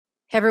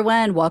Hey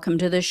everyone, welcome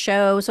to the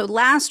show. So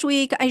last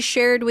week I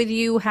shared with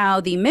you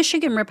how the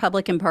Michigan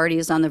Republican Party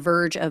is on the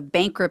verge of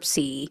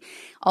bankruptcy,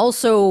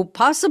 also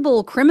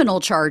possible criminal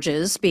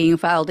charges being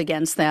filed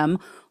against them,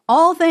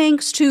 all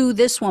thanks to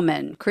this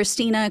woman,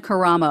 Christina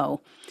Caramo.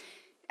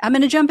 I'm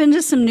going to jump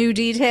into some new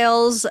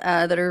details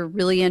that are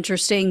really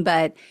interesting,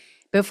 but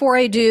before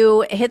I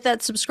do, hit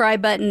that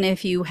subscribe button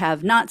if you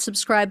have not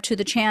subscribed to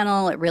the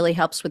channel. It really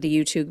helps with the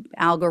YouTube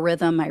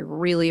algorithm. I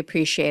really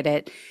appreciate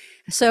it.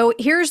 So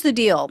here's the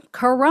deal.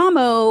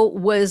 Caramo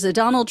was a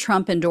Donald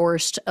Trump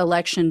endorsed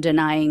election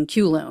denying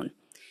Loon.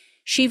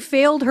 She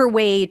failed her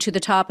way to the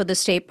top of the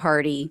state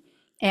party.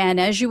 And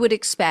as you would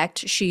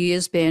expect, she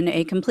has been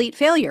a complete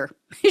failure.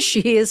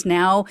 She has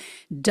now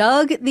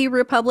dug the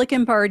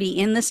Republican Party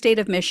in the state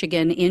of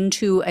Michigan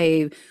into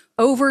a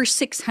over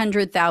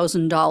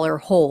 $600,000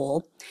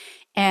 hole.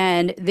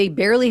 And they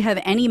barely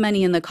have any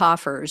money in the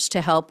coffers to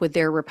help with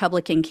their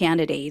Republican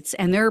candidates.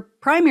 And their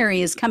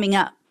primary is coming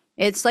up.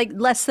 It's like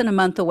less than a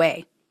month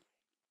away.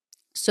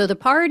 So the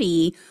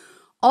party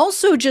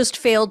also just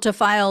failed to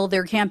file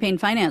their campaign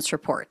finance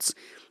reports.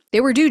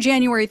 They were due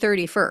January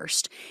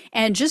 31st.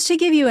 And just to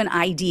give you an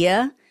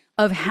idea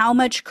of how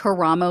much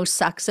Caramo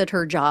sucks at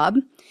her job,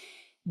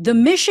 the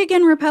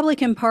Michigan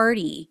Republican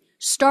Party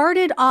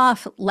started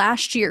off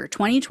last year,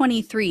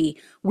 2023,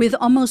 with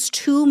almost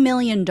 $2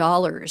 million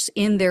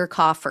in their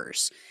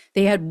coffers.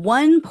 They had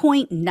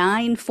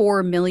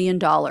 $1.94 million.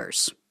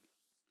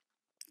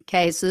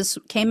 Okay, so this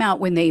came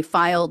out when they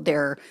filed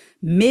their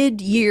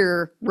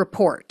mid-year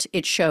report.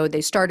 It showed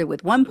they started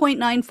with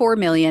 1.94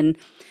 million.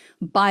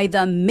 By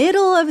the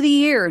middle of the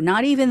year,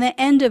 not even the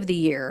end of the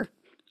year,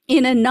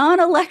 in a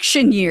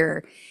non-election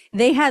year,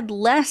 they had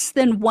less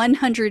than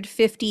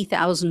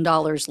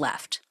 $150,000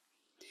 left.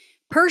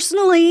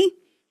 Personally,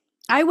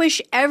 I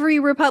wish every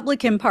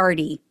Republican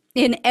Party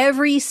in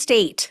every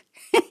state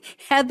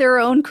had their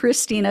own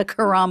Christina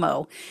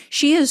Caramo.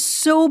 She is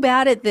so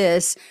bad at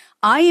this.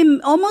 I am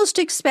almost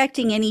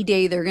expecting any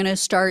day they're going to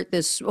start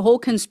this whole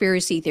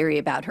conspiracy theory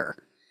about her.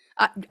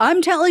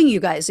 I'm telling you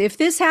guys, if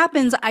this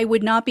happens, I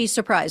would not be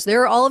surprised.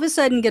 They're all of a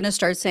sudden going to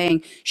start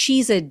saying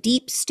she's a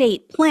deep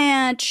state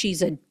plant,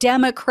 she's a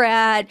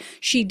Democrat,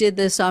 she did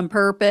this on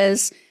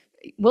purpose.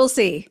 We'll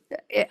see.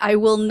 I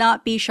will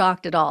not be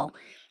shocked at all.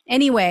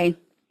 Anyway,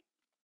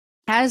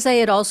 as I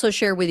had also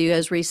shared with you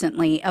guys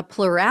recently, a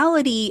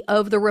plurality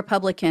of the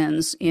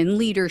Republicans in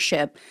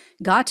leadership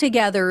got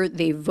together,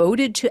 they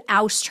voted to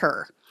oust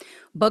her,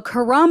 but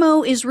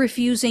Caramo is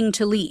refusing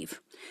to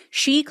leave.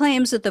 She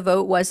claims that the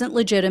vote wasn't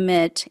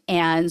legitimate,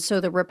 and so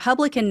the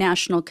Republican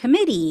National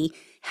Committee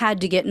had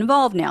to get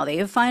involved now. They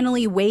have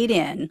finally weighed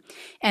in,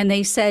 and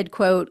they said,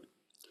 quote,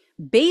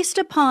 based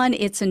upon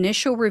its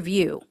initial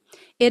review,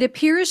 it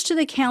appears to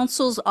the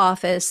council's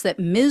office that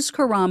Ms.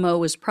 Caramo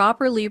was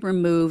properly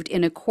removed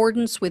in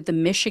accordance with the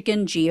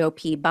Michigan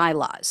GOP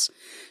bylaws.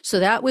 So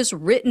that was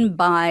written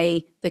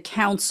by the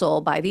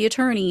council, by the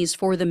attorneys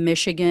for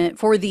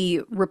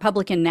the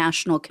Republican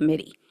National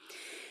Committee.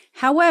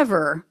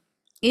 However,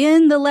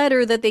 in the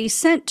letter that they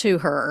sent to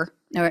her,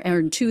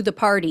 or to the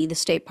party, the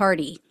state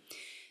party,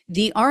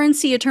 the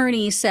RNC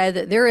attorney said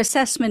that their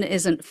assessment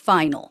isn't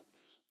final.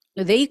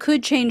 They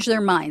could change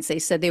their minds. They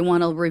said they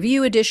want to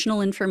review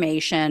additional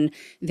information.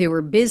 They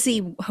were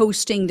busy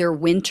hosting their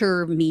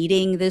winter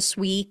meeting this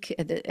week.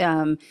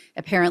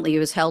 Apparently it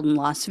was held in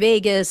Las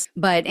Vegas.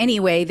 But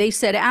anyway, they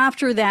said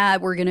after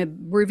that, we're going to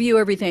review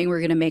everything. We're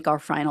going to make our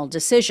final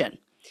decision.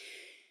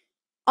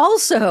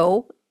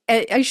 Also,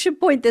 I should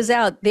point this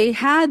out. They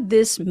had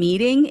this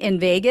meeting in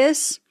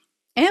Vegas,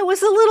 and it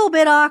was a little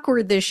bit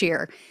awkward this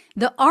year.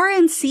 The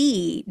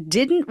RNC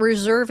didn't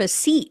reserve a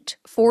seat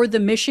for the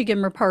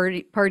Michigan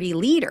party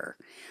leader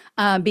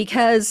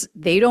because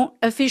they don't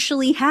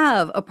officially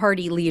have a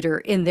party leader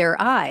in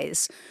their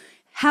eyes.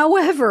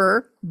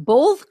 However,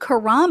 both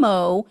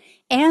Caramo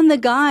and the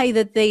guy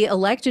that they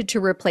elected to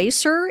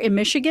replace her in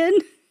Michigan,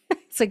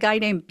 it's a guy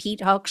named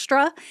Pete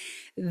Hoekstra,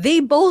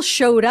 they both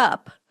showed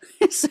up.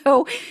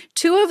 So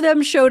two of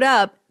them showed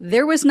up.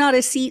 There was not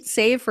a seat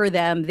saved for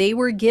them. They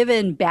were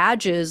given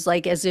badges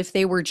like as if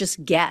they were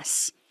just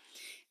guests.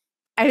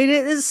 I mean,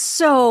 it is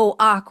so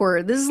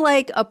awkward. This is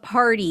like a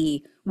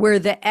party where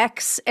the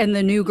ex and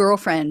the new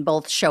girlfriend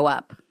both show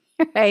up,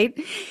 right?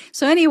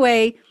 So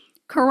anyway,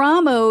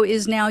 Caramo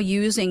is now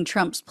using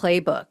Trump's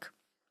playbook.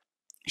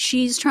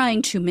 She's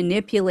trying to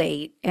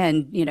manipulate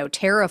and,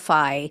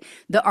 terrify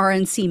the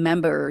RNC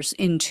members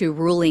into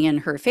ruling in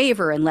her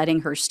favor and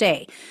letting her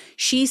stay.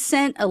 She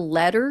sent a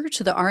letter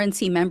to the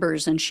RNC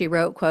members and she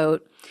wrote,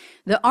 quote,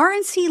 the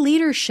RNC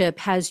leadership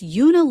has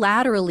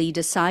unilaterally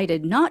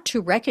decided not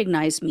to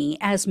recognize me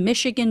as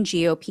Michigan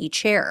GOP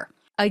chair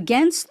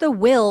against the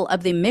will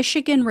of the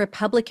Michigan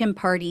Republican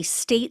Party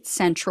State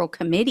Central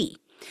Committee.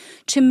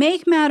 To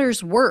make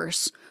matters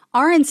worse,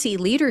 RNC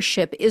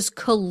leadership is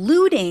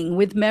colluding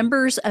with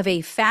members of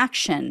a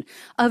faction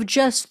of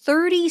just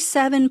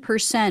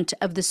 37%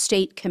 of the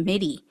state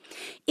committee,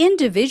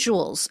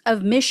 individuals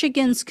of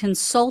Michigan's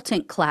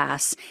consultant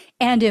class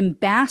and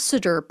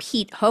Ambassador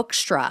Pete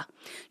Hoekstra,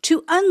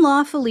 to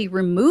unlawfully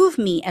remove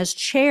me as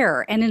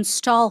chair and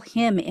install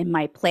him in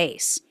my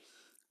place.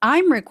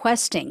 I'm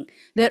requesting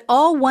that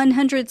all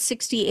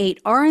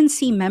 168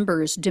 RNC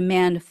members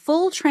demand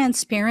full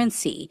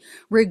transparency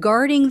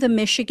regarding the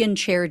Michigan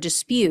chair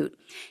dispute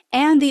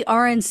and the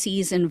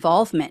RNC's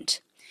involvement.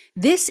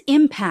 This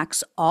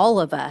impacts all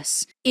of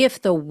us.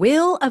 If the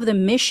will of the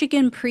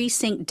Michigan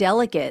precinct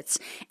delegates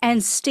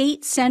and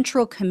state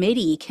central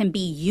committee can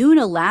be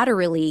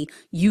unilaterally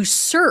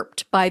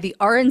usurped by the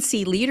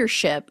RNC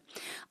leadership,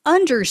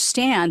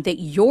 understand that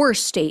your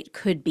state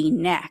could be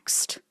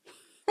next.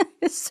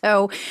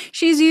 So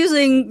she's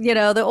using,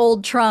 the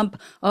old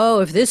Trump, oh,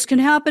 if this can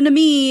happen to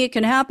me, it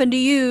can happen to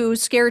you,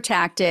 scare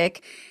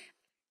tactic.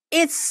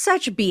 It's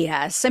such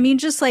BS. I mean,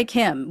 just like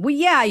him. Well,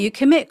 yeah, you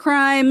commit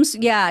crimes.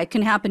 Yeah, it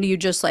can happen to you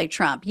just like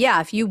Trump. Yeah,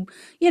 if you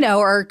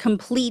are a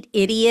complete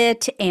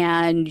idiot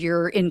and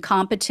you're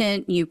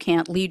incompetent, you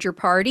can't lead your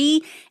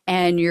party,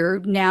 and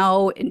you're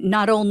now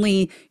not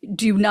only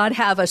do you not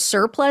have a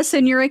surplus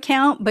in your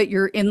account, but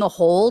you're in the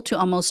hole to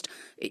almost,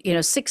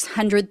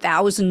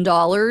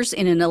 $600,000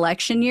 in an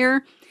election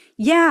year.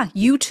 Yeah,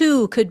 you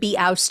too could be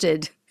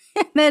ousted.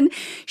 And then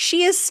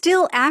she is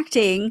still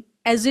acting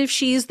as if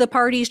she's the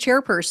party's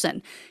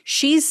chairperson.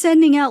 She's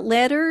sending out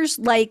letters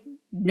like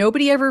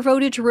nobody ever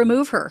voted to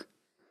remove her.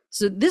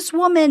 So this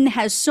woman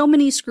has so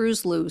many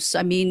screws loose.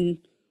 I mean,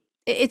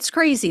 it's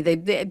crazy.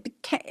 The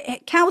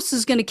house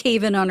is going to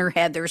cave in on her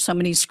head. There's so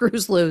many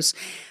screws loose.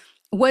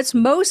 What's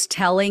most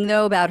telling,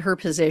 though, about her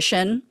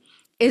position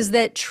is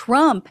that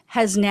Trump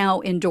has now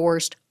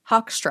endorsed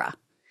Hoekstra.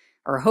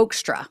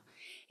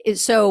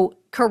 So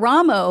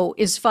Karamo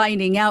is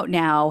finding out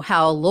now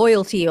how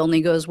loyalty only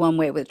goes one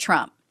way with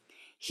Trump.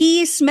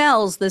 He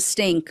smells the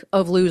stink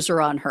of loser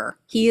on her.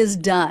 He is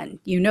done.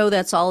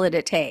 That's all that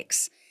it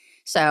takes.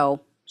 So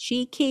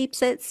she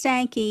keeps it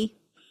stanky.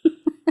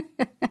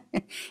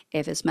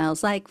 If it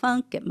smells like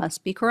funk, it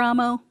must be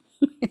Karamo.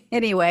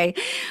 Anyway,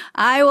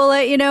 I will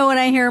let you know when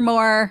I hear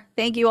more.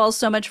 Thank you all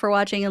so much for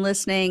watching and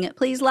listening.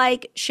 Please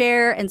like,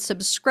 share, and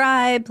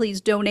subscribe.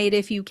 Please donate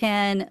if you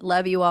can.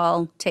 Love you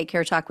all. Take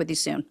care. Talk with you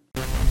soon.